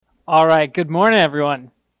All right, good morning,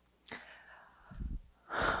 everyone.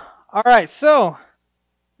 All right, so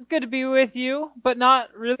it's good to be with you, but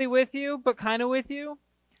not really with you, but kind of with you.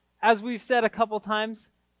 As we've said a couple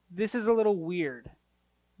times, this is a little weird.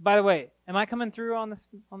 By the way, am I coming through on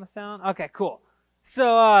the sound? Okay, cool.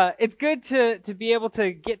 So it's good to be able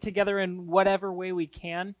to get together in whatever way we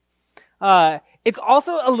can. It's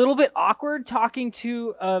also a little bit awkward talking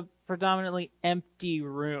to a predominantly empty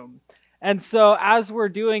room. And so as we're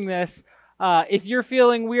doing this, if you're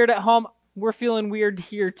feeling weird at home, we're feeling weird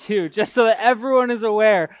here too, just so that everyone is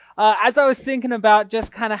aware. As I was thinking about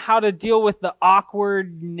just kind of how to deal with the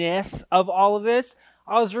awkwardness of all of this,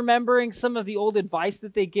 I was remembering some of the old advice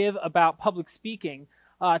that they give about public speaking,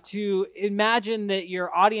 to imagine that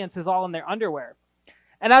your audience is all in their underwear.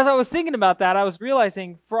 And as I was thinking about that, I was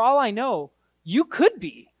realizing, for all I know, you could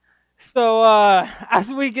be. So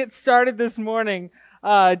as we get started this morning,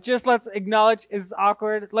 just let's acknowledge it's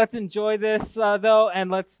awkward. Let's enjoy this, though, and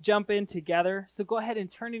let's jump in together. So go ahead and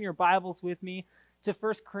turn in your Bibles with me to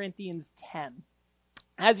 1 Corinthians 10.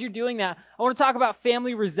 As you're doing that, I want to talk about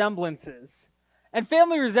family resemblances. And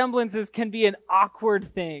family resemblances can be an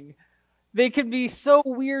awkward thing. They can be so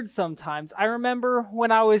weird sometimes. I remember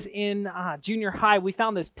when I was in junior high, we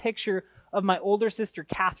found this picture of my older sister,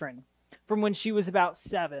 Catherine, from when she was about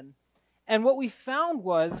 7. And what we found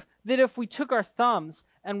was that if we took our thumbs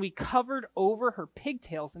and we covered over her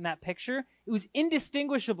pigtails in that picture, it was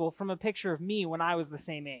indistinguishable from a picture of me when I was the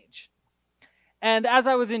same age. And as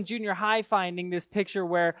I was in junior high finding this picture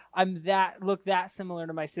where look that similar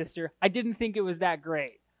to my sister, I didn't think it was that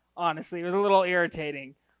great, honestly. It was a little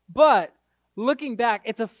irritating. But looking back,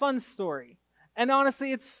 it's a fun story. And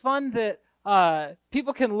honestly, it's fun that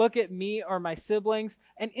people can look at me or my siblings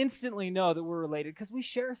and instantly know that we're related because we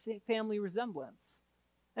share a family resemblance.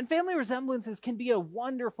 And family resemblances can be a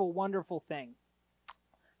wonderful, wonderful thing.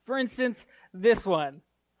 For instance, this one.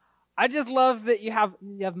 I just love that you have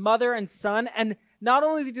mother and son, and not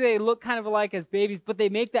only do they look kind of alike as babies, but they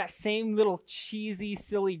make that same little cheesy,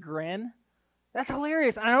 silly grin. That's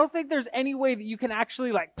hilarious. And I don't think there's any way that you can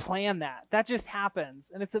actually plan that. That just happens,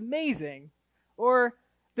 and it's amazing. Or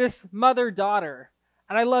this mother-daughter.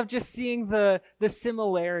 And I love just seeing the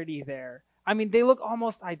similarity there. I mean, they look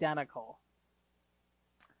almost identical.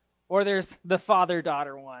 Or there's the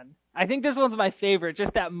father-daughter one. I think this one's my favorite,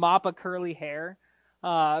 just that mop of curly hair,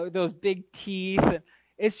 those big teeth.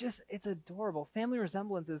 It's adorable. Family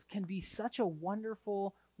resemblances can be such a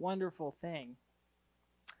wonderful, wonderful thing.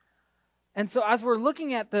 And so as we're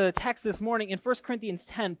looking at the text this morning in 1 Corinthians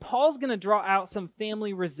 10, Paul's going to draw out some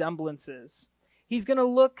family resemblances. He's going to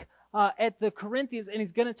look at the Corinthians, and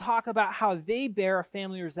he's going to talk about how they bear a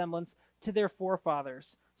family resemblance to their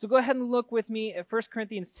forefathers. So go ahead and look with me at 1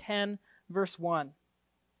 Corinthians 10, verse 1.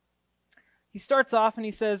 He starts off and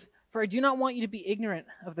he says, "For I do not want you to be ignorant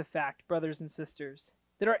of the fact, brothers and sisters,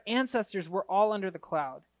 that our ancestors were all under the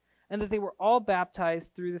cloud, and that they were all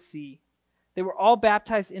baptized through the sea. They were all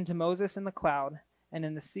baptized into Moses in the cloud and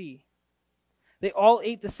in the sea. They all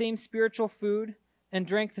ate the same spiritual food and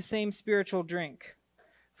drank the same spiritual drink,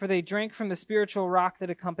 for they drank from the spiritual rock that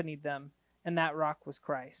accompanied them, and that rock was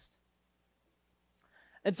Christ."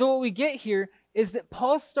 And so what we get here is that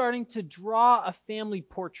Paul's starting to draw a family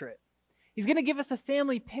portrait. He's going to give us a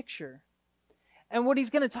family picture. And what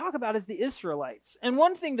he's going to talk about is the Israelites. And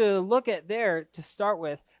one thing to look at there to start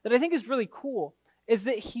with that I think is really cool is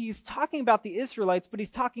that he's talking about the Israelites, but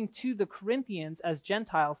he's talking to the Corinthians as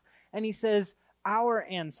Gentiles, and he says, our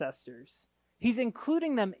ancestors. He's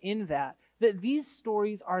including them in that these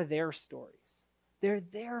stories are their stories. They're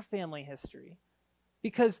their family history.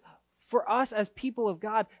 Because for us as people of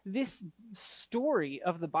God, this story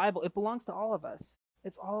of the Bible, it belongs to all of us.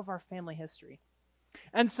 It's all of our family history.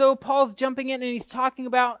 And so Paul's jumping in and he's talking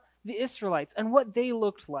about the Israelites and what they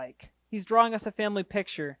looked like. He's drawing us a family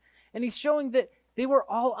picture. And he's showing that they were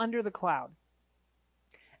all under the cloud.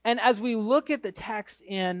 And as we look at the text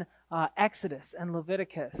in Exodus and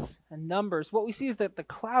Leviticus and Numbers, what we see is that the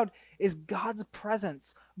cloud is God's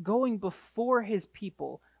presence going before his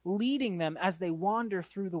people, leading them as they wander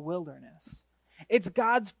through the wilderness. It's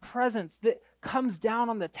God's presence that comes down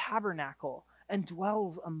on the tabernacle and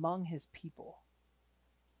dwells among his people.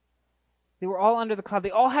 They were all under the cloud. They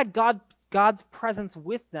all had God's presence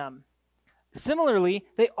with them. Similarly,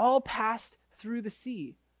 they all passed through the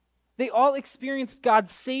sea. They all experienced God's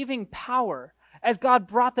saving power as God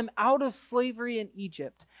brought them out of slavery in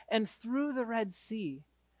Egypt and through the Red Sea,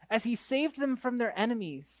 as he saved them from their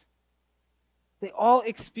enemies. They all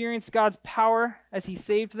experienced God's power as he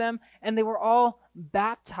saved them, and they were all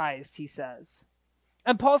baptized, he says.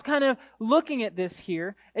 And Paul's kind of looking at this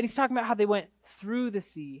here, and he's talking about how they went through the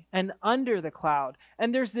sea and under the cloud.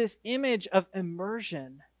 And there's this image of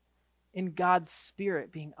immersion in God's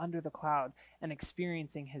Spirit being under the cloud and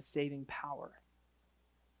experiencing his saving power.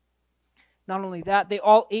 Not only that, they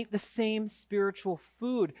all ate the same spiritual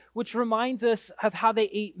food, which reminds us of how they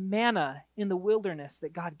ate manna in the wilderness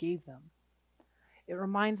that God gave them. It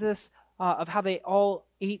reminds us of how they all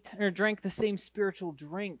ate or drank the same spiritual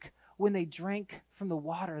drink when they drank from the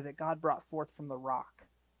water that God brought forth from the rock.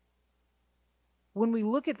 When we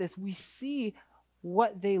look at this, we see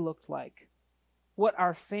what they looked like, what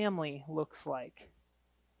our family looks like.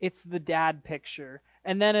 It's the dad picture.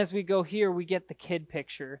 And then as we go here, we get the kid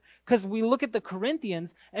picture. Because we look at the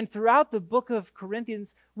Corinthians, and throughout the book of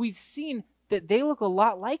Corinthians, we've seen that they look a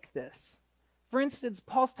lot like this. For instance,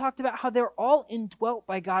 Paul's talked about how they're all indwelt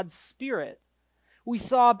by God's Spirit. We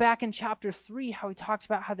saw back in chapter 3 how he talked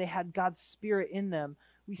about how they had God's Spirit in them.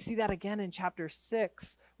 We see that again in chapter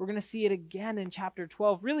 6. We're going to see it again in chapter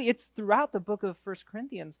 12. Really, it's throughout the book of 1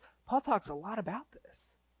 Corinthians. Paul talks a lot about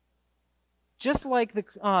this. Just like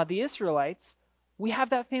the Israelites, we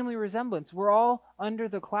have that family resemblance. We're all under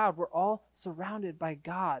the cloud. We're all surrounded by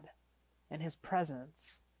God and his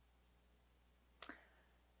presence.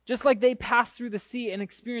 Just like they passed through the sea and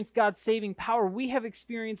experienced God's saving power, we have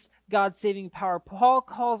experienced God's saving power. Paul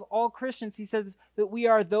calls all Christians, he says, that we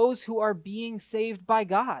are those who are being saved by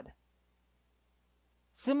God.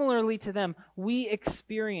 Similarly to them, we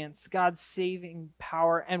experience God's saving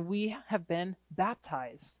power and we have been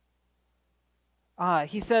baptized.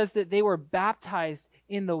 He says that they were baptized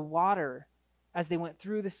in the water as they went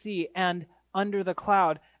through the sea and under the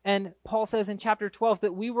cloud. And Paul says in chapter 12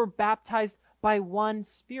 that we were baptized by one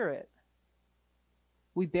Spirit.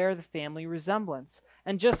 We bear the family resemblance.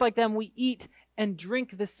 And just like them, we eat and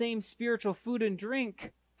drink the same spiritual food and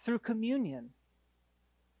drink through communion.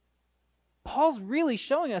 Paul's really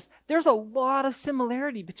showing us there's a lot of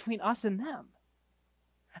similarity between us and them.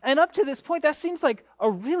 And up to this point, that seems like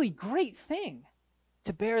a really great thing,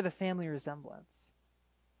 to bear the family resemblance.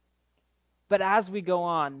 But as we go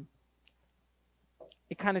on,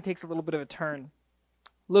 it kind of takes a little bit of a turn.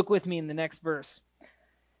 Look with me in the next verse. It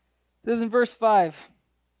says in verse 5,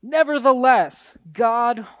 "Nevertheless,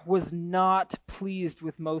 God was not pleased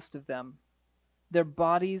with most of them. Their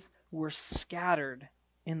bodies were scattered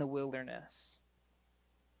in the wilderness."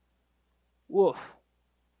 Woof.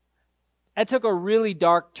 That took a really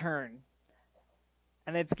dark turn.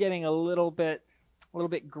 And it's getting a little bit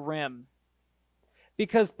grim.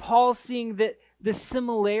 Because Paul's seeing that the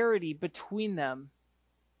similarity between them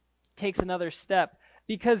takes another step.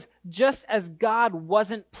 Because just as God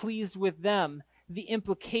wasn't pleased with them, the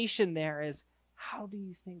implication there is, how do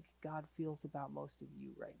you think God feels about most of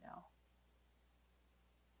you right now?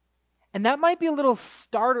 And that might be a little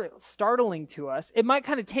startling to us. It might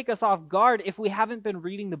kind of take us off guard if we haven't been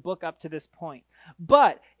reading the book up to this point.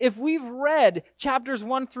 But if we've read chapters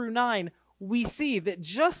 1 through 9, we see that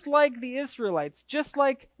just like the Israelites, just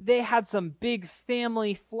like they had some big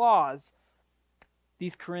family flaws,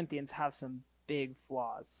 these Corinthians have some big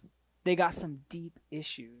flaws. They got some deep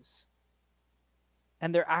issues.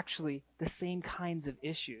 And they're actually the same kinds of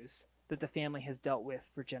issues that the family has dealt with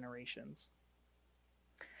for generations.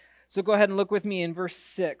 So go ahead and look with me in verse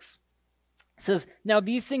 6. It says, "Now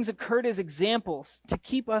these things occurred as examples to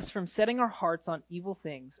keep us from setting our hearts on evil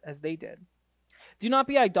things as they did. Do not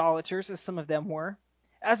be idolaters, as some of them were.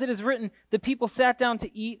 As it is written, the people sat down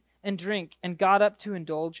to eat and drink and got up to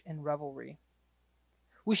indulge in revelry.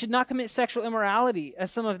 We should not commit sexual immorality,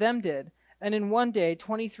 as some of them did, and in one day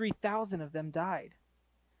 23,000 of them died.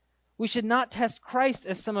 We should not test Christ,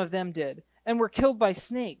 as some of them did, and were killed by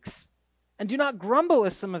snakes. And do not grumble,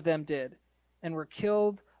 as some of them did, and were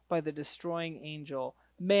killed by the destroying angel."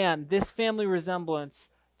 Man, this family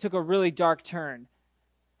resemblance took a really dark turn.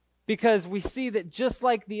 Because we see that just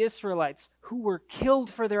like the Israelites who were killed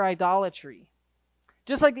for their idolatry,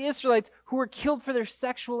 just like the Israelites who were killed for their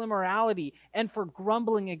sexual immorality and for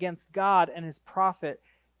grumbling against God and his prophet,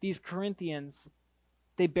 these Corinthians,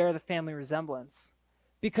 they bear the family resemblance.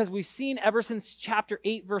 Because we've seen ever since chapter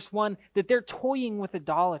 8, verse 1, that they're toying with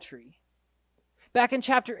idolatry. Back in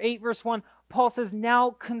chapter 8, verse 1, Paul says,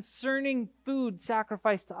 "Now concerning food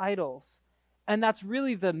sacrificed to idols." And that's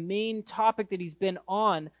really the main topic that he's been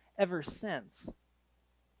on ever since.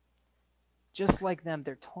 Just like them,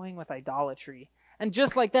 they're toying with idolatry. And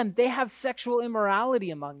just like them, they have sexual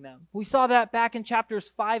immorality among them. We saw that back in chapters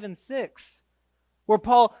 5 and 6, where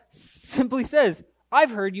Paul simply says,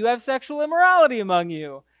 "I've heard you have sexual immorality among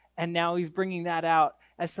you." And now he's bringing that out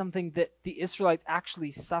as something that the Israelites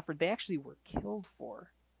actually suffered. They actually were killed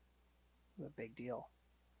for. It's a big deal.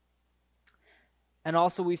 And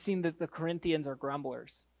also we've seen that the Corinthians are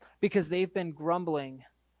grumblers because they've been grumbling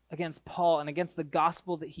against Paul and against the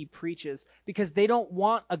gospel that he preaches because they don't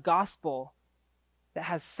want a gospel that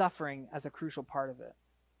has suffering as a crucial part of it.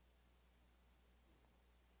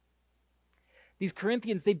 These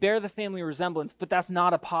Corinthians, they bear the family resemblance, but that's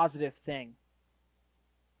not a positive thing.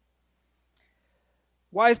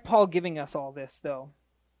 Why is Paul giving us all this, though?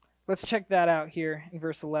 Let's check that out here in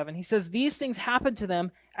verse 11. He says, these things happened to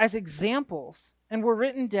them as examples and were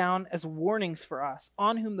written down as warnings for us,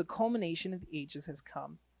 on whom the culmination of the ages has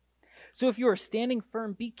come. So if you are standing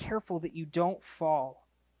firm, be careful that you don't fall.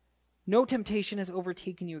 No temptation has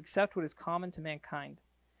overtaken you except what is common to mankind.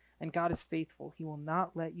 And God is faithful. He will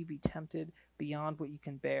not let you be tempted beyond what you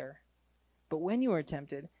can bear. But when you are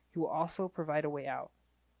tempted, he will also provide a way out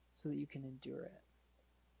so that you can endure it.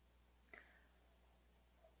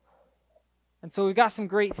 And so we've got some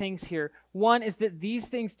great things here. One is that these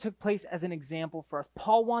things took place as an example for us.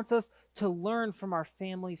 Paul wants us to learn from our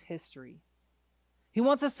family's history. He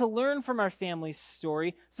wants us to learn from our family's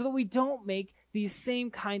story so that we don't make these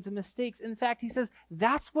same kinds of mistakes. In fact, he says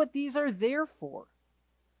that's what these are there for.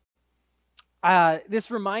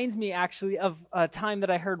 This reminds me actually of a time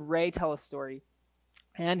that I heard Ray tell a story.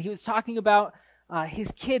 And he was talking about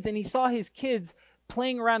his kids, and he saw his kids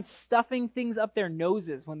playing around stuffing things up their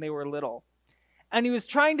noses when they were little. And he was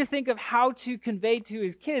trying to think of how to convey to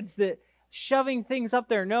his kids that shoving things up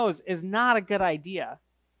their nose is not a good idea.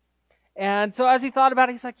 And so as he thought about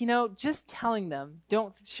it, he's like, just telling them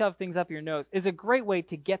don't shove things up your nose is a great way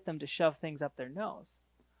to get them to shove things up their nose.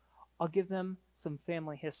 I'll give them some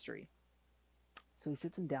family history. So he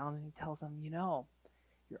sits them down and he tells them,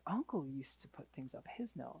 your uncle used to put things up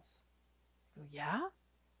his nose. Go, yeah?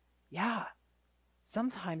 Yeah.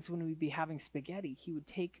 Sometimes when we'd be having spaghetti, he would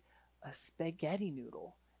take a spaghetti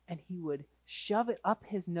noodle and he would shove it up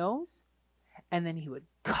his nose and then he would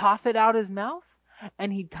cough it out his mouth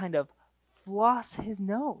and he'd kind of floss his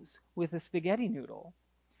nose with a spaghetti noodle.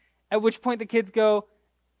 At which point the kids go,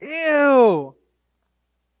 ew.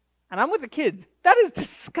 And I'm with the kids. That is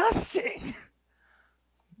disgusting.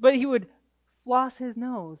 But he would floss his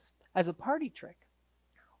nose as a party trick.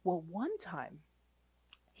 Well, one time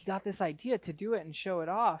he got this idea to do it and show it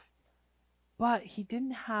off, but he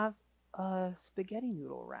didn't have a spaghetti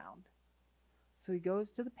noodle around. So he goes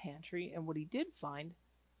to the pantry, and what he did find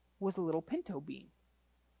was a little pinto bean.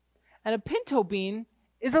 And a pinto bean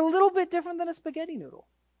is a little bit different than a spaghetti noodle,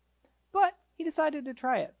 but he decided to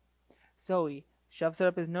try it. So he shoves it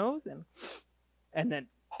up his nose and then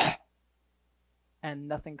and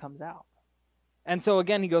nothing comes out. And so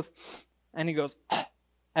again he goes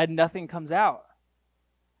and nothing comes out.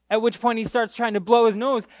 At which point he starts trying to blow his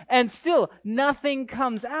nose and still nothing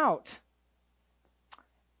comes out.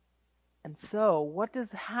 And so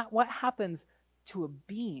what happens to a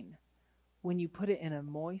bean when you put it in a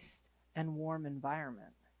moist and warm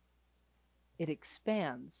environment? It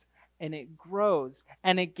expands and it grows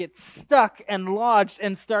and it gets stuck and lodged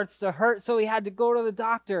and starts to hurt. So he had to go to the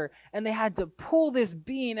doctor and they had to pull this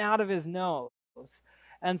bean out of his nose.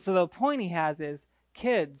 And so the point he has is,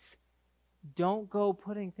 kids, don't go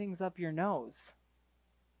putting things up your nose.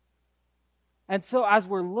 And so as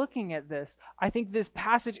we're looking at this, I think this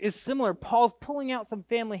passage is similar. Paul's pulling out some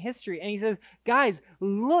family history and he says, guys,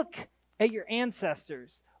 look at your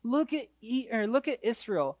ancestors. Look at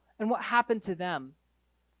Israel and what happened to them.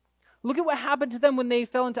 Look at what happened to them when they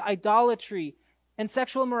fell into idolatry and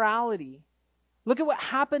sexual immorality. Look at what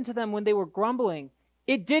happened to them when they were grumbling.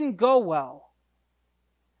 It didn't go well.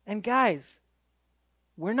 And guys,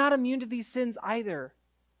 we're not immune to these sins either.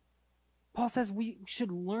 Paul says we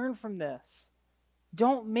should learn from this.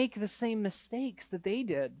 Don't make the same mistakes that they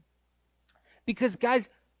did. Because guys,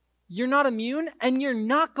 you're not immune and you're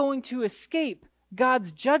not going to escape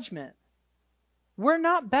God's judgment. We're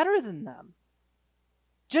not better than them.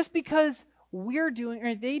 Just because we're doing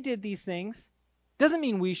or they did these things doesn't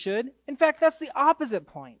mean we should. In fact, that's the opposite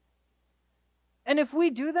point. And if we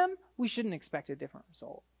do them, we shouldn't expect a different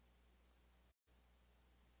result.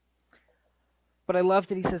 But I love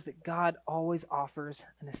that he says that God always offers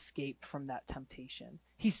an escape from that temptation.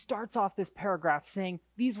 He starts off this paragraph saying,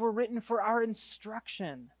 these were written for our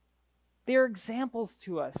instruction. They are examples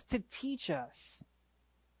to us, to teach us.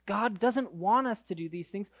 God doesn't want us to do these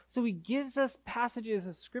things, so he gives us passages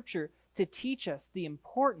of Scripture to teach us the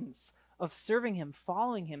importance of serving him,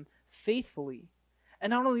 following him faithfully. And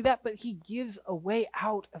not only that, but he gives a way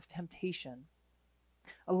out of temptation.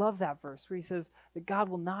 I love that verse where he says that God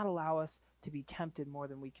will not allow us to be tempted more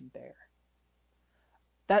than we can bear.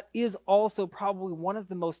 That is also probably one of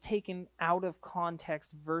the most taken out of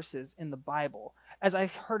context verses in the Bible. As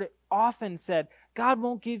I've heard it often said, God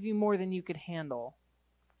won't give you more than you could handle.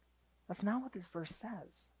 That's not what this verse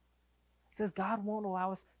says. It says God won't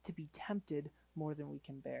allow us to be tempted more than we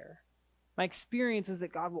can bear. My experience is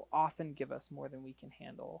that God will often give us more than we can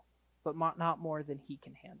handle, but not more than he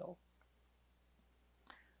can handle.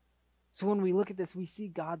 So when we look at this, we see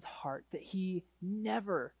God's heart, that he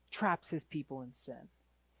never traps his people in sin.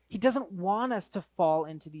 He doesn't want us to fall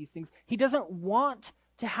into these things. He doesn't want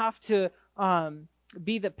to have to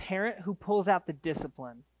be the parent who pulls out the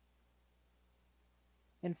discipline.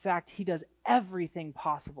 In fact, he does everything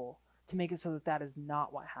possible to make it so that that is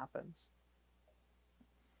not what happens.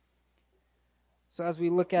 So as we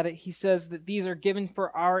look at it, he says that these are given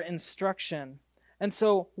for our instruction. And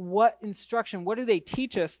so what instruction? What do they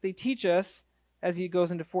teach us? They teach us, as he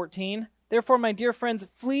goes into 14, therefore, my dear friends,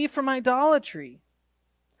 flee from idolatry.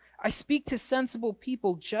 I speak to sensible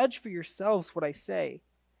people. Judge for yourselves what I say.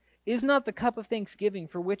 Is not the cup of thanksgiving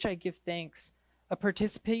for which I give thanks a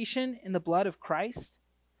participation in the blood of Christ?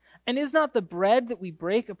 And is not the bread that we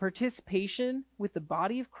break a participation with the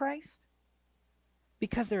body of Christ?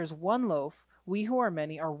 Because there is one loaf, we who are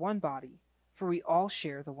many are one body, for we all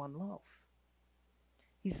share the one loaf.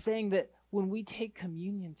 He's saying that when we take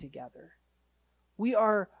communion together, we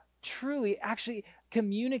are truly actually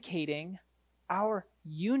communicating our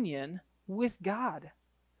union with God,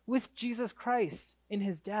 with Jesus Christ in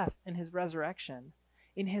his death and his resurrection,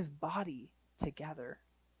 in his body together.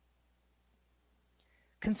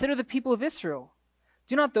 Consider the people of Israel.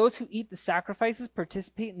 Do not those who eat the sacrifices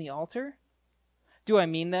participate in the altar? Do I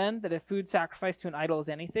mean then that a food sacrificed to an idol is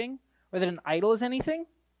anything, or that an idol is anything?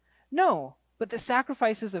 No, but the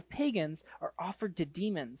sacrifices of pagans are offered to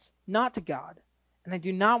demons, not to God. And I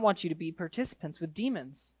do not want you to be participants with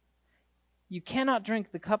demons. You cannot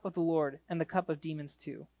drink the cup of the Lord and the cup of demons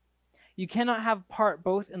too. You cannot have part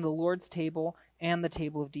both in the Lord's table and the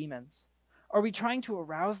table of demons. Are we trying to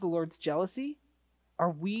arouse the Lord's jealousy?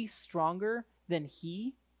 Are we stronger than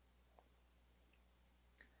he?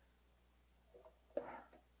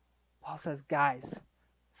 Paul says, guys,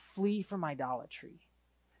 flee from idolatry.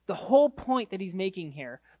 The whole point that he's making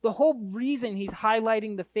here, the whole reason he's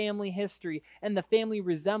highlighting the family history and the family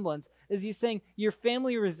resemblance is he's saying your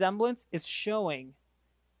family resemblance is showing.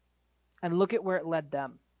 And look at where it led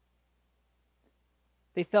them.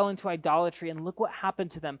 They fell into idolatry and look what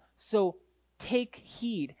happened to them. So take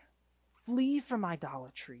heed. Flee from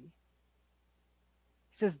idolatry.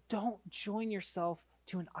 He says, don't join yourself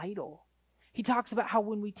to an idol. He talks about how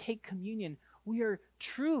when we take communion, we are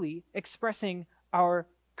truly expressing our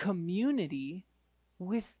community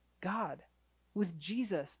with God, with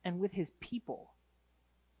Jesus, and with his people.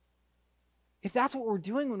 If that's what we're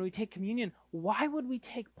doing when we take communion, why would we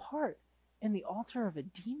take part in the altar of a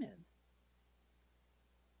demon?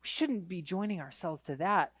 We shouldn't be joining ourselves to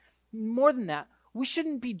that. More than that, we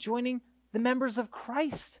shouldn't be joining the members of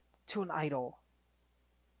Christ to an idol.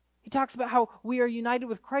 He talks about how we are united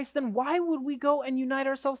with Christ. Then why would we go and unite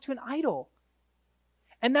ourselves to an idol?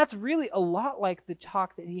 And that's really a lot like the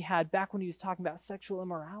talk that he had back when he was talking about sexual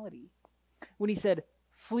immorality. When he said,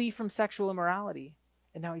 flee from sexual immorality.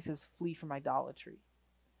 And now he says, flee from idolatry.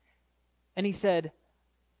 And he said,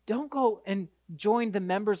 don't go and join the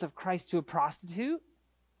members of Christ to a prostitute.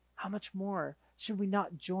 How much more should we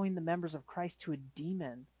not join the members of Christ to a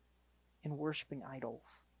demon in worshiping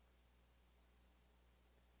idols?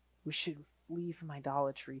 We should flee from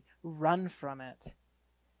idolatry, run from it.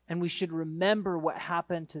 And we should remember what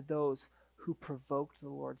happened to those who provoked the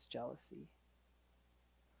Lord's jealousy.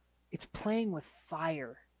 It's playing with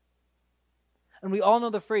fire. And we all know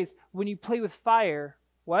the phrase, when you play with fire,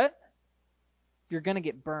 what? You're going to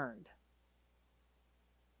get burned.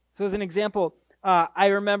 So as an example, I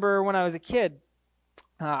remember when I was a kid,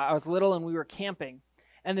 I was little and we were camping.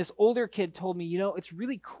 And this older kid told me, it's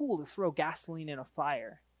really cool to throw gasoline in a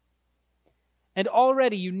fire. And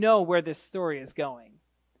already you know where this story is going.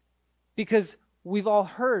 Because we've all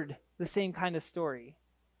heard the same kind of story.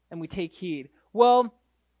 And we take heed. Well,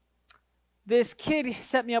 this kid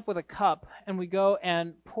set me up with a cup. And we go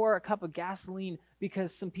and pour a cup of gasoline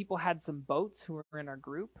because some people had some boats who were in our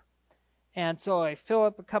group. And so I fill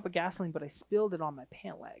up a cup of gasoline, but I spilled it on my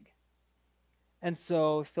pant leg. And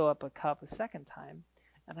so I fill up a cup a second time.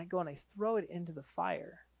 And I go and I throw it into the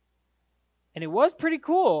fire. And it was pretty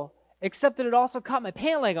cool, except that it also caught my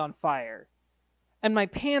pant leg on fire. And my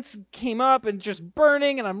pants came up and just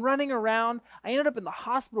burning, and I'm running around. I ended up in the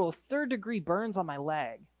hospital with third-degree burns on my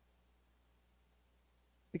leg.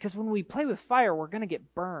 Because when we play with fire, we're going to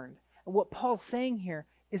get burned. And what Paul's saying here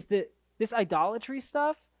is that This idolatry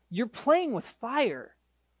stuff, you're playing with fire.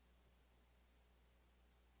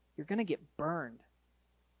 You're going to get burned.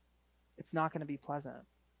 It's not going to be pleasant.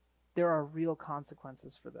 There are real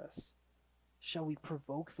consequences for this. Shall we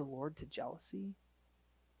provoke the Lord to jealousy?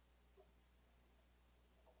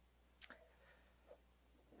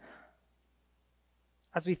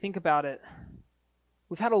 As we think about it,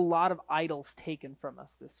 we've had a lot of idols taken from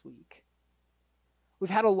us this week.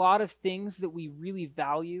 We've had a lot of things that we really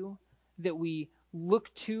value, that we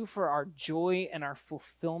look to for our joy and our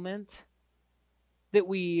fulfillment, that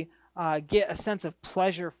we get a sense of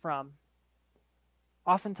pleasure from,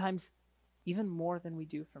 oftentimes even more than we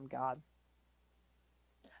do from God.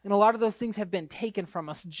 And a lot of those things have been taken from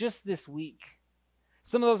us just this week.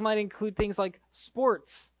 Some of those might include things like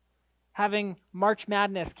sports, having March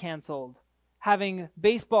Madness canceled, having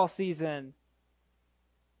baseball season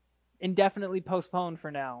indefinitely postponed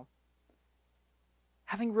for now,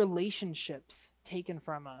 having relationships taken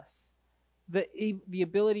from us, the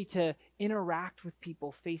ability to interact with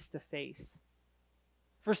people face to face.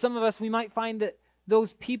 For some of us, we might find that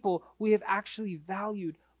those people we have actually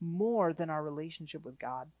valued more than our relationship with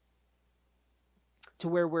God, to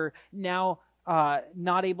where we're now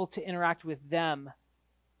not able to interact with them,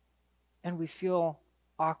 and we feel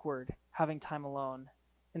awkward having time alone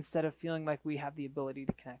instead of feeling like we have the ability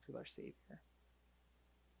to connect with our Savior.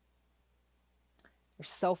 Our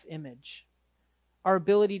self-image, our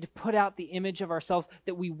ability to put out the image of ourselves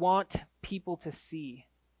that we want people to see,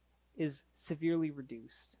 is severely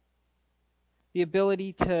reduced. The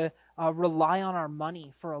ability to rely on our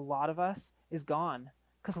money for a lot of us is gone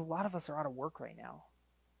because a lot of us are out of work right now.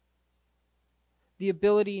 The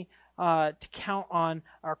ability to count on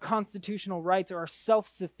our constitutional rights or our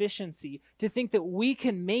self-sufficiency, to think that we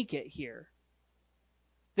can make it here,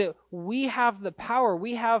 that we have the power,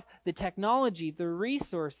 we have the technology, the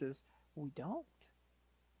resources. We don't.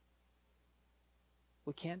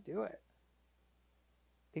 We can't do it.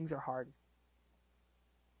 Things are hard.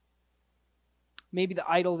 Maybe the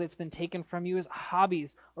idol that's been taken from you is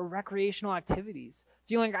hobbies or recreational activities.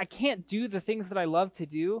 Feeling like I can't do the things that I love to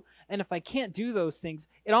do, and if I can't do those things,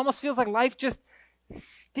 it almost feels like life just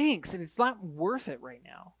stinks and it's not worth it right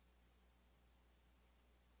now.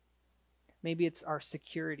 Maybe it's our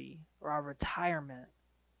security or our retirement.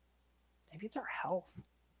 Maybe it's our health.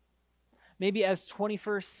 Maybe as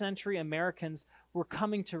 21st century Americans, we're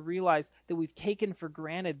coming to realize that we've taken for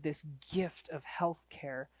granted this gift of health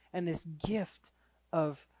care and this gift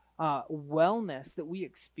of wellness that we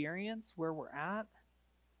experience where we're at,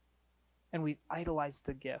 and we've idolized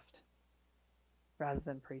the gift rather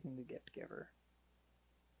than praising the gift giver.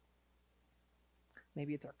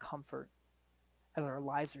 Maybe it's our comfort as our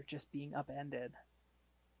lives are just being upended.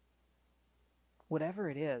 Whatever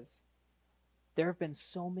it is, there have been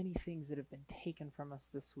so many things that have been taken from us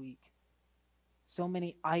this week, so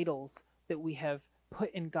many idols that we have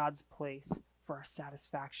put in God's place for our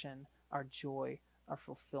satisfaction, our joy, our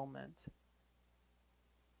fulfillment.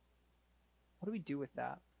 What do we do with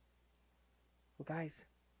that? Well, guys,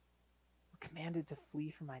 we're commanded to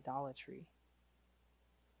flee from idolatry.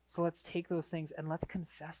 So let's take those things and let's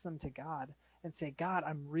confess them to God and say, God,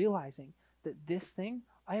 I'm realizing that this thing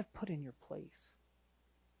I have put in your place.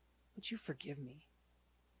 Would you forgive me?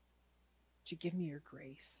 Would you give me your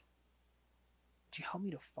grace? Would you help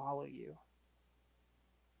me to follow you?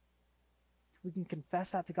 We can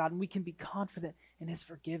confess that to God, and we can be confident in his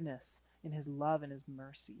forgiveness, in his love, and his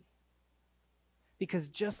mercy. Because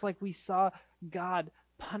just like we saw God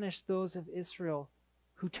punish those of Israel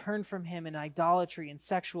who turned from him in idolatry and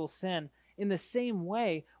sexual sin, in the same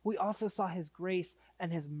way, we also saw his grace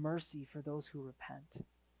and his mercy for those who repent.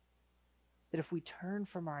 That if we turn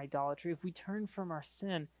from our idolatry, if we turn from our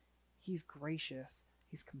sin, he's gracious,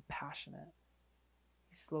 he's compassionate,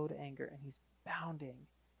 he's slow to anger, and he's abounding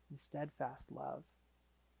in steadfast love.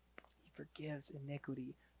 He forgives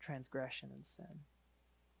iniquity, transgression, and sin.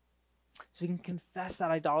 So we can confess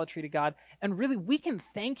that idolatry to God, and really we can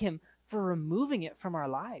thank him for removing it from our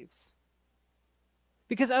lives.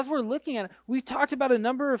 Because as we're looking at it, we've talked about a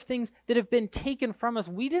number of things that have been taken from us.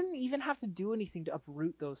 We didn't even have to do anything to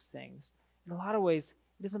uproot those things. In a lot of ways,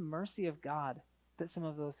 it is a mercy of God that some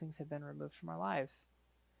of those things have been removed from our lives.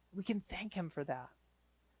 We can thank him for that.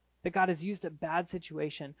 That God has used a bad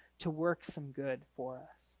situation to work some good for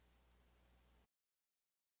us.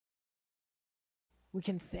 We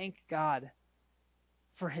can thank God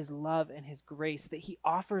for his love and his grace, that he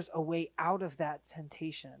offers a way out of that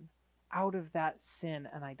temptation, out of that sin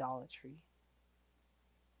and idolatry.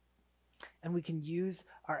 And we can use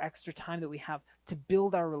our extra time that we have to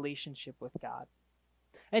build our relationship with God.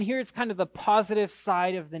 And here it's kind of the positive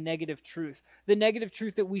side of the negative truth. The negative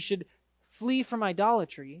truth that we should flee from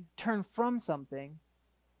idolatry, turn from something,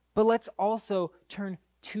 but let's also turn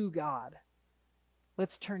to God.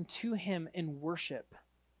 Let's turn to him in worship.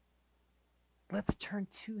 Let's turn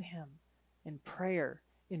to him in prayer,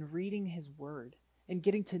 in reading his word, and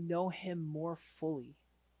getting to know him more fully.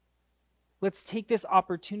 Let's take this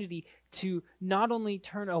opportunity to not only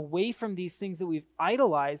turn away from these things that we've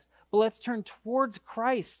idolized, but let's turn towards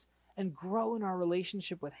Christ and grow in our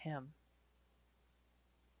relationship with him.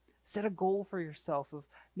 Set a goal for yourself of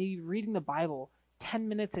maybe reading the Bible 10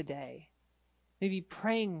 minutes a day, maybe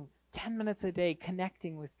praying 10 minutes a day,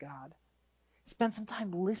 connecting with God. Spend some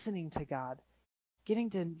time listening to God, getting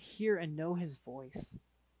to hear and know his voice.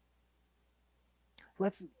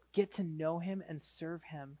 Let's get to know him and serve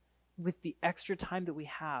him with the extra time that we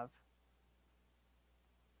have.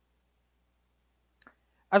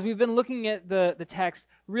 As we've been looking at the text,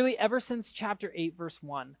 really ever since chapter 8, verse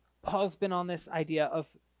 1, Paul's been on this idea of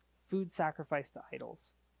food sacrificed to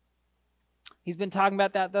idols. He's been talking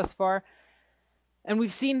about that thus far, and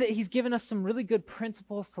we've seen that he's given us some really good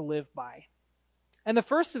principles to live by. And the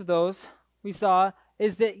first of those we saw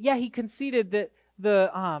is that, he conceded that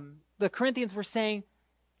the Corinthians were saying,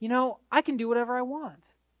 I can do whatever I want.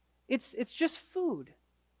 It's just food.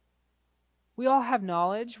 We all have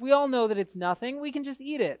knowledge. We all know that it's nothing. We can just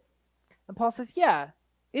eat it. And Paul says,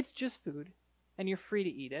 it's just food, and you're free to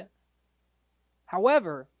eat it.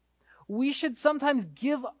 However, we should sometimes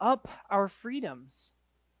give up our freedoms.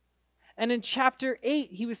 And in chapter 8,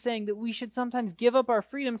 he was saying that we should sometimes give up our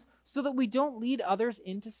freedoms so that we don't lead others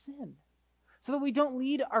into sin, so that we don't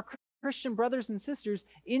lead our Christian brothers and sisters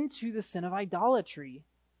into the sin of idolatry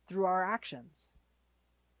through our actions.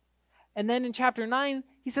 And then in chapter 9,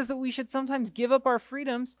 he says that we should sometimes give up our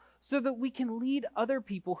freedoms so that we can lead other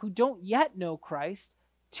people who don't yet know Christ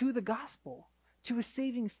to the gospel, to a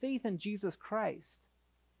saving faith in Jesus Christ,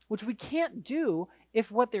 which we can't do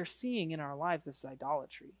if what they're seeing in our lives is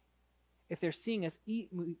idolatry. If they're seeing us eat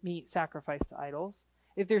meat sacrificed to idols,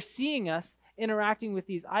 if they're seeing us interacting with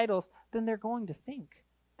these idols, then they're going to think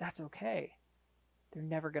that's okay. They're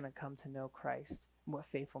never going to come to know Christ and what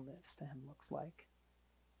faithfulness to him looks like.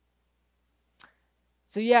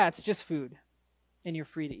 So it's just food, and you're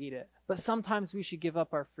free to eat it. But sometimes we should give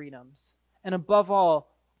up our freedoms. And above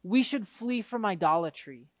all, we should flee from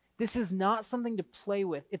idolatry. This is not something to play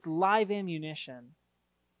with. It's live ammunition.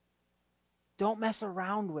 Don't mess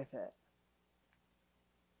around with it.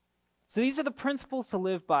 So these are the principles to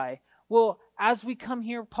live by. Well, as we come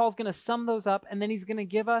here, Paul's going to sum those up, and then he's going to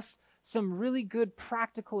give us some really good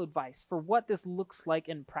practical advice for what this looks like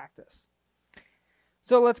in practice.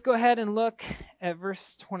 So let's go ahead and look at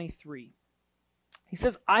verse 23. He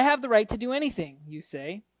says, I have the right to do anything, you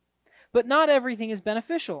say, but not everything is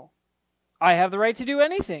beneficial. I have the right to do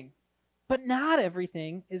anything, but not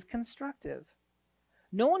everything is constructive.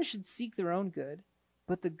 No one should seek their own good,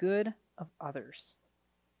 but the good of others.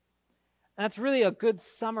 And that's really a good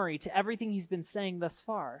summary to everything he's been saying thus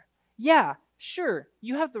far. Sure,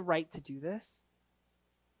 you have the right to do this,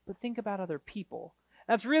 but think about other people.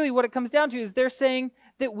 That's really what it comes down to, is they're saying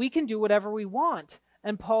that we can do whatever we want.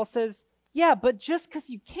 And Paul says, but just because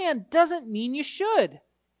you can doesn't mean you should.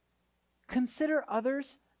 Consider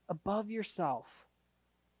others above yourself.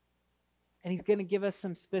 And he's going to give us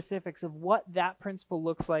some specifics of what that principle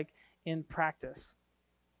looks like in practice.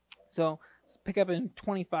 So let's pick up in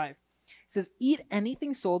 25. It says, eat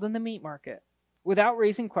anything sold in the meat market without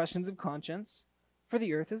raising questions of conscience, for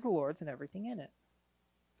the earth is the Lord's and everything in it.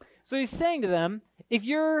 So he's saying to them, if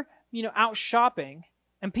you're, out shopping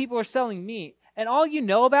and people are selling meat and all you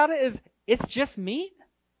know about it is it's just meat,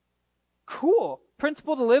 cool.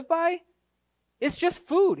 Principle to live by, it's just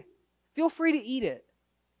food. Feel free to eat it.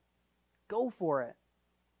 Go for it.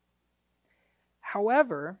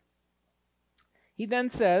 However, he then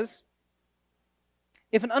says,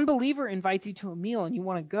 if an unbeliever invites you to a meal and you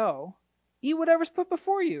want to go, eat whatever's put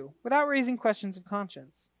before you without raising questions of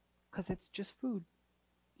conscience, because it's just food.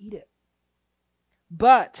 Eat it.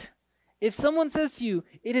 But if someone says to you,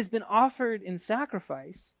 it has been offered in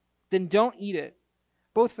sacrifice, then don't eat it,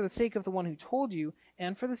 both for the sake of the one who told you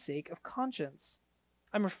and for the sake of conscience.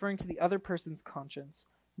 I'm referring to the other person's conscience,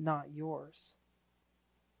 not yours.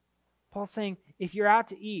 Paul's saying, if you're out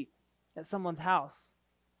to eat at someone's house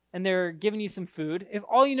and they're giving you some food, if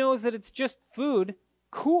all you know is that it's just food,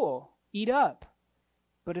 cool, eat up.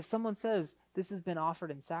 But if someone says, this has been offered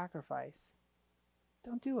in sacrifice,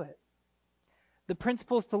 don't do it. The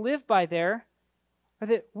principles to live by there are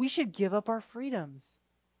that we should give up our freedoms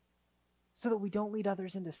so that we don't lead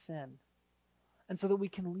others into sin. and so that we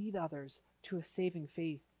can lead others to a saving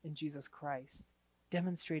faith in Jesus Christ,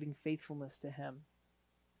 demonstrating faithfulness to him.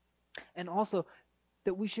 And also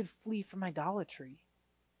that we should flee from idolatry.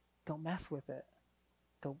 Don't mess with it.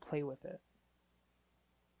 Don't play with it.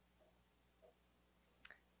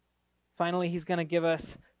 Finally, he's going to give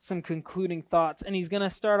us some concluding thoughts, and he's going to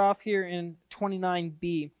start off here in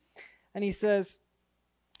 29b. And he says,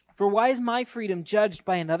 "For why is my freedom judged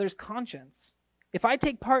by another's conscience? If I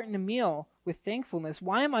take part in a meal with thankfulness,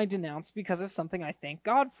 why am I denounced because of something I thank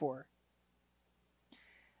God for?"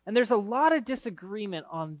 And there's a lot of disagreement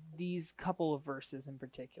on these couple of verses in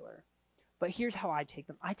particular. But here's how I take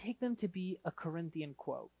them. I take them to be a Corinthian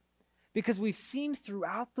quote, because we've seen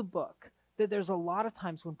throughout the book that there's a lot of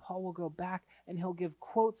times when Paul will go back and he'll give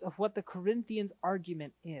quotes of what the Corinthians'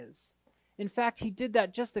 argument is. In fact, he did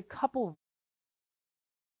that just a couple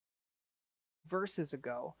verses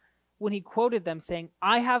ago when he quoted them saying,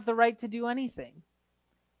 "I have the right to do anything."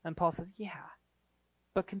 And Paul says, yeah,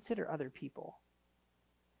 but consider other people.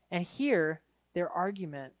 And here, their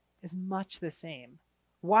argument is much the same.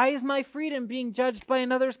 Why is my freedom being judged by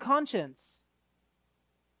another's conscience?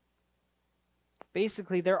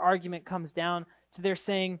 Basically, their argument comes down to their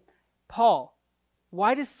saying, Paul,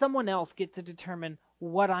 why does someone else get to determine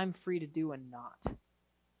what I'm free to do and not?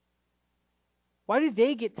 Why do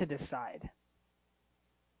they get to decide?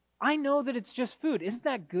 I know that it's just food. Isn't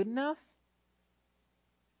that good enough?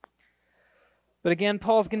 But again,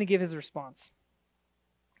 Paul's going to give his response.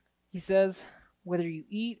 He says, "Whether you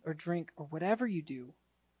eat or drink or whatever you do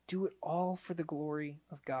it all for the glory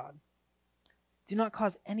of God. Do not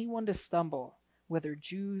cause anyone to stumble, whether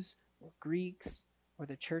Jews or Greeks or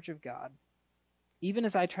the church of God, even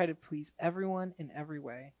as I try to please everyone in every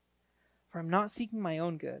way. For I'm not seeking my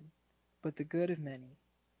own good, but the good of many,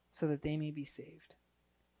 so that they may be saved.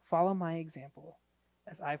 Follow my example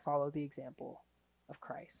as I follow the example of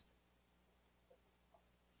Christ."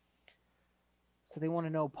 So they want to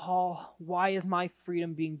know, Paul, why is my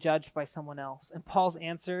freedom being judged by someone else? And Paul's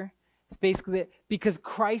answer is basically that because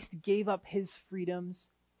Christ gave up his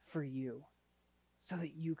freedoms for you so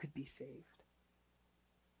that you could be saved.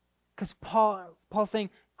 Because Paul's saying,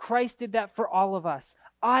 Christ did that for all of us.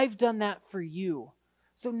 I've done that for you.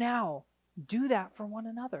 So now, do that for one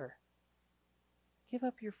another. Give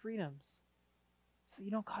up your freedoms so that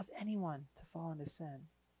you don't cause anyone to fall into sin.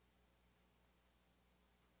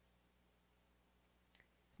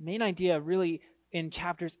 The main idea really in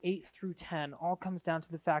chapters 8 through 10 all comes down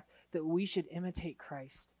to the fact that we should imitate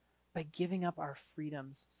Christ by giving up our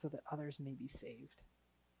freedoms so that others may be saved.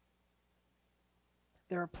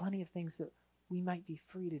 There are plenty of things that we might be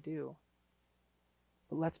free to do,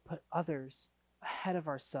 but let's put others ahead of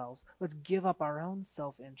ourselves. Let's give up our own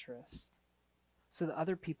self-interest so that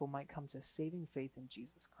other people might come to saving faith in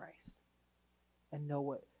Jesus Christ and know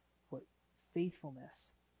what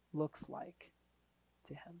faithfulness looks like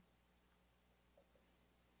to him.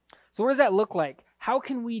 So what does that look like? How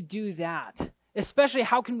can we do that? Especially,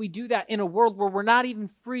 how can we do that in a world where we're not even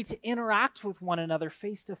free to interact with one another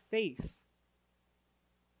face to face?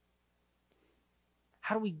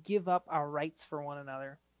 How do we give up our rights for one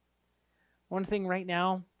another? One thing right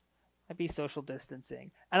now might be social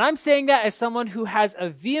distancing. And I'm saying that as someone who has a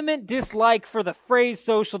vehement dislike for the phrase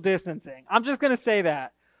social distancing. I'm just going to say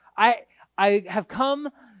that. I have come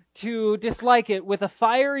to dislike it with a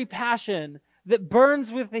fiery passion that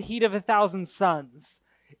burns with the heat of 1,000 suns.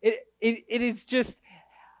 It is just,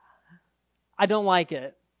 I don't like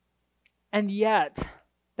it. And yet,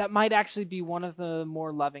 that might actually be one of the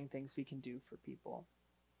more loving things we can do for people.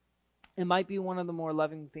 It might be one of the more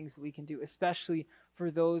loving things that we can do, especially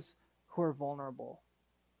for those who are vulnerable.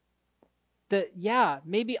 That, yeah,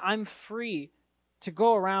 maybe I'm free to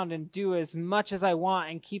go around and do as much as I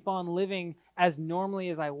want and keep on living as normally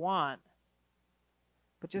as I want.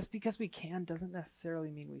 But just because we can doesn't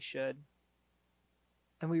necessarily mean we should.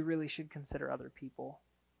 And we really should consider other people.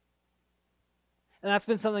 And that's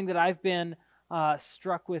been something that I've been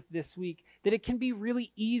struck with this week, that it can be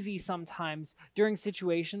really easy sometimes during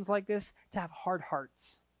situations like this to have hard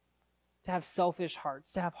hearts, to have selfish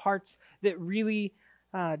hearts, to have hearts that really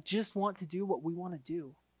just want to do what we want to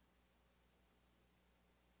do.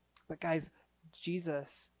 But guys,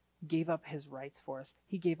 Jesus gave up his rights for us.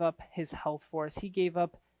 He gave up his health for us. He gave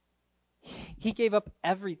up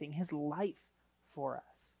everything, his life for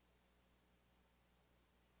us.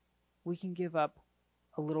 We can give up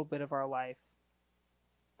a little bit of our life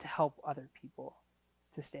to help other people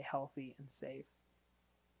to stay healthy and safe.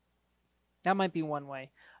 That might be one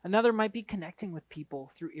way. Another might be connecting with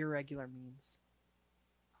people through irregular means.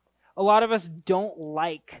 A lot of us don't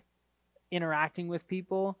like interacting with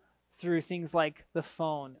people through things like the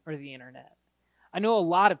phone or the internet. I know a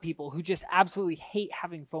lot of people who just absolutely hate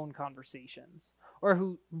having phone conversations or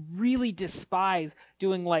who really despise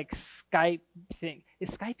doing like Skype thing.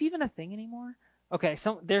 Is Skype even a thing anymore? Okay,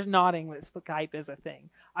 so there's nodding that Skype is a thing.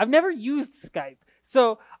 I've never used Skype,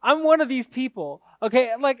 so I'm one of these people.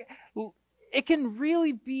 Okay, like it can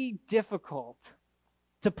really be difficult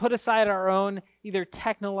to put aside our own either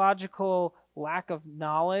technological lack of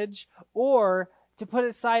knowledge or to put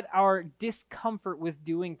aside our discomfort with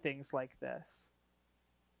doing things like this.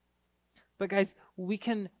 But guys, we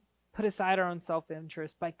can put aside our own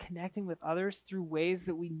self-interest by connecting with others through ways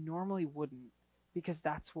that we normally wouldn't, because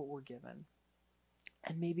that's what we're given.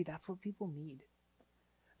 And maybe that's what people need.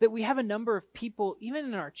 That we have a number of people, even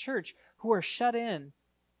in our church, who are shut in,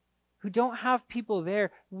 who don't have people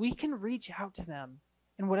there. We can reach out to them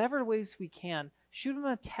in whatever ways we can. Shoot them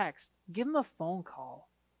a text, give them a phone call,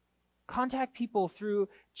 contact people through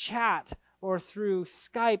chat or through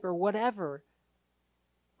Skype or whatever.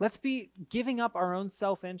 Let's be giving up our own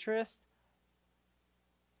self-interest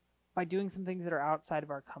by doing some things that are outside of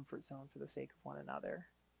our comfort zone for the sake of one another.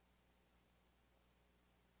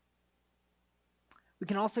 We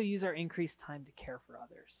can also use our increased time to care for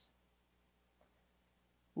others.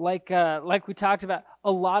 Like we talked about, a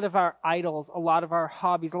lot of our idols, a lot of our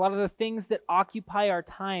hobbies, a lot of the things that occupy our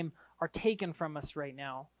time are taken from us right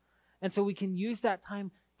now. And so we can use that time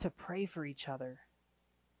to pray for each other.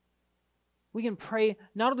 We can pray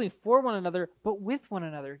not only for one another, but with one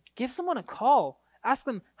another. Give someone a call. Ask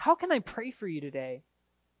them, how can I pray for you today?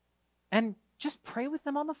 And just pray with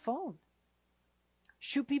them on the phone.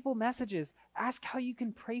 Shoot people messages. Ask how you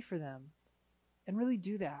can pray for them. And really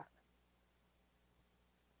do that.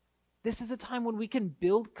 This is a time when we can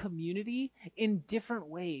build community in different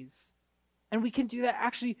ways. And we can do that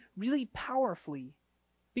actually really powerfully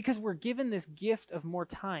because we're given this gift of more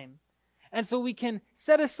time. And so we can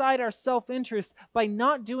set aside our self-interest by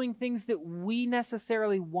not doing things that we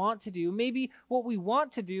necessarily want to do. Maybe what we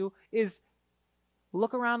want to do is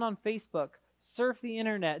look around on Facebook, surf the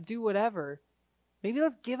internet, do whatever. Maybe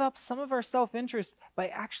let's give up some of our self-interest by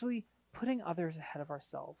actually putting others ahead of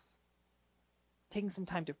ourselves. Taking some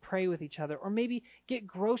time to pray with each other, or maybe get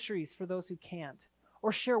groceries for those who can't,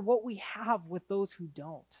 or share what we have with those who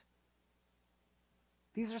don't.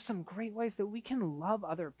 These are some great ways that we can love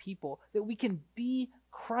other people, that we can be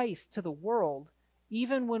Christ to the world,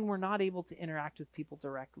 even when we're not able to interact with people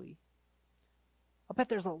directly. I bet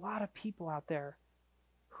there's a lot of people out there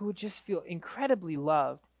who would just feel incredibly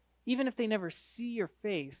loved, even if they never see your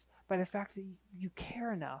face, by the fact that you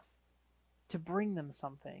care enough to bring them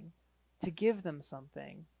something, to give them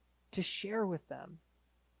something, to share with them.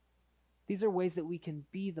 These are ways that we can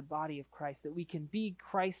be the body of Christ, that we can be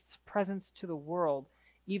Christ's presence to the world,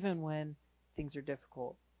 even when things are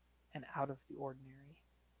difficult and out of the ordinary.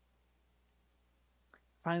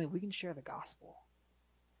 Finally, we can share the gospel.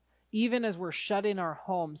 Even as we're shut in our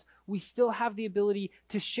homes, we still have the ability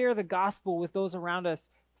to share the gospel with those around us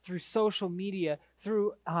through social media,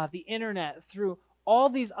 through the internet, through all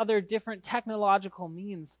these other different technological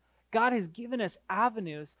means. God has given us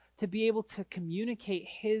avenues to be able to communicate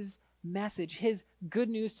his message, his good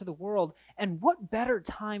news to the world. And what better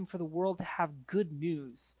time for the world to have good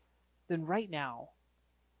news than right now,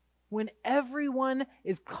 when everyone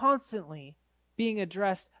is constantly being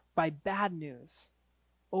addressed by bad news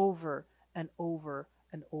over and over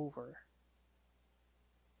and over.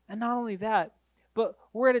 And not only that, but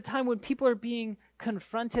we're at a time when people are being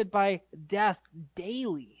confronted by death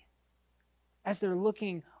daily as they're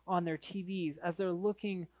looking on their TVs, as they're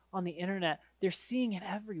looking on the internet. They're seeing it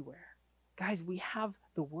everywhere. Guys, we have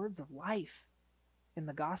the words of life in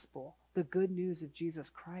the gospel, the good news of Jesus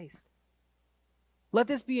Christ. Let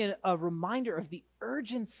this be a reminder of the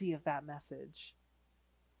urgency of that message.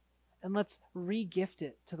 And let's re-gift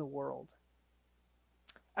it to the world.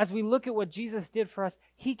 As we look at what Jesus did for us,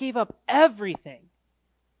 he gave up everything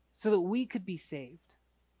so that we could be saved.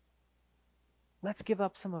 Let's give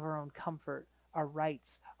up some of our own comfort, our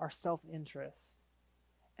rights, our self-interest,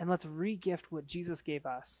 and let's re-gift what Jesus gave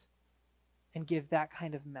us and give that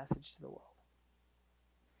kind of message to the world.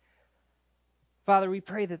 Father, we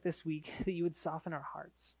pray that this week that you would soften our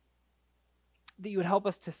hearts, that you would help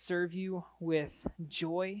us to serve you with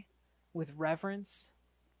joy, with reverence.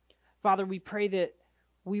 Father, we pray that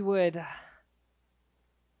we would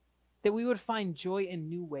find joy in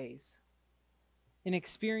new ways, in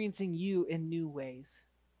experiencing you in new ways.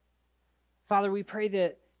 Father, we pray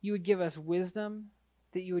that you would give us wisdom,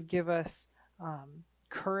 that you would give us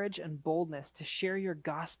courage and boldness to share your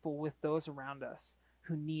gospel with those around us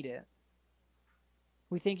who need it.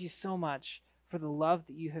 We thank you so much for the love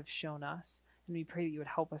that you have shown us. And we pray that you would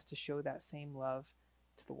help us to show that same love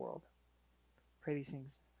to the world. Pray these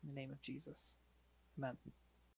things in the name of Jesus. Amen.